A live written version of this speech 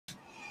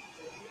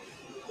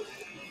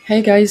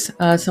Hey guys,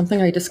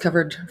 something I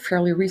discovered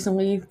fairly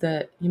recently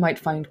that you might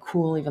find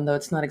cool, even though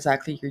it's not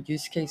exactly your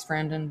use case,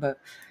 Brandon. But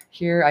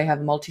here I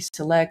have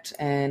multi-select,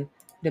 and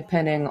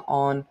depending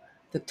on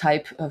the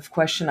type of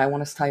question, I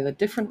want to style it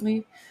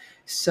differently.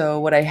 So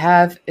what I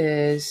have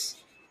is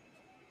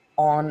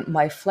on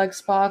my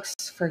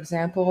Flexbox, for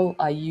example,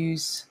 I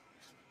use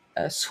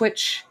a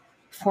switch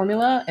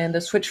formula, and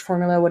the switch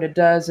formula, what it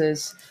does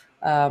is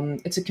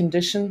it's a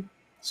condition.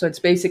 So it's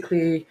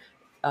basically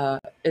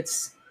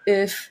it's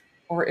if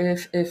or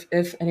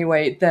if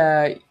anyway.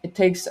 The it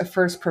takes a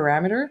first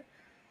parameter.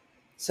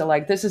 So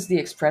like this is the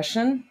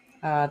expression.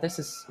 This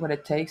is what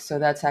it takes. So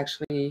that's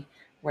actually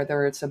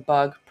whether it's a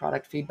bug,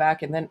 product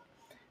feedback, and then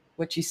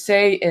what you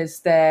say is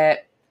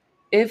that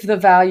if the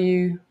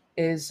value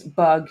is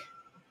bug,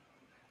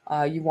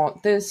 you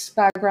want this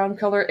background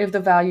color. If the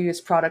value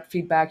is product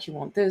feedback, you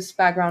want this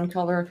background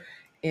color.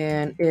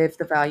 And if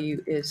the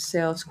value is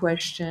sales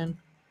question,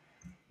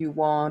 you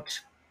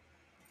want,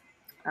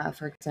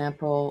 for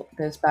example,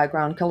 this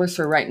background color.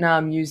 So right now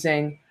I'm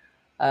using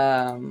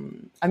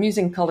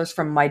colors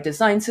from my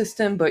design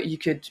system, but you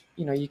could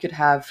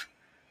have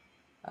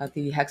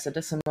the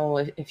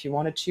hexadecimal if you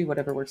wanted to,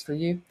 whatever works for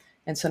you.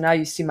 And so now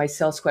you see my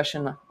sales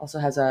question also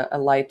has a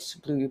light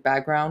blue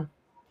background,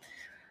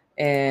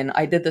 and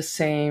I did the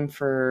same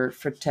for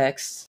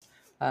text.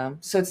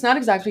 So it's not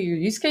exactly your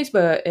use case,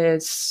 but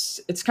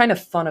it's kind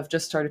of fun. I've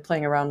just started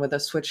playing around with a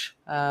switch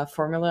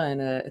formula, and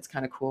it's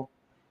kind of cool.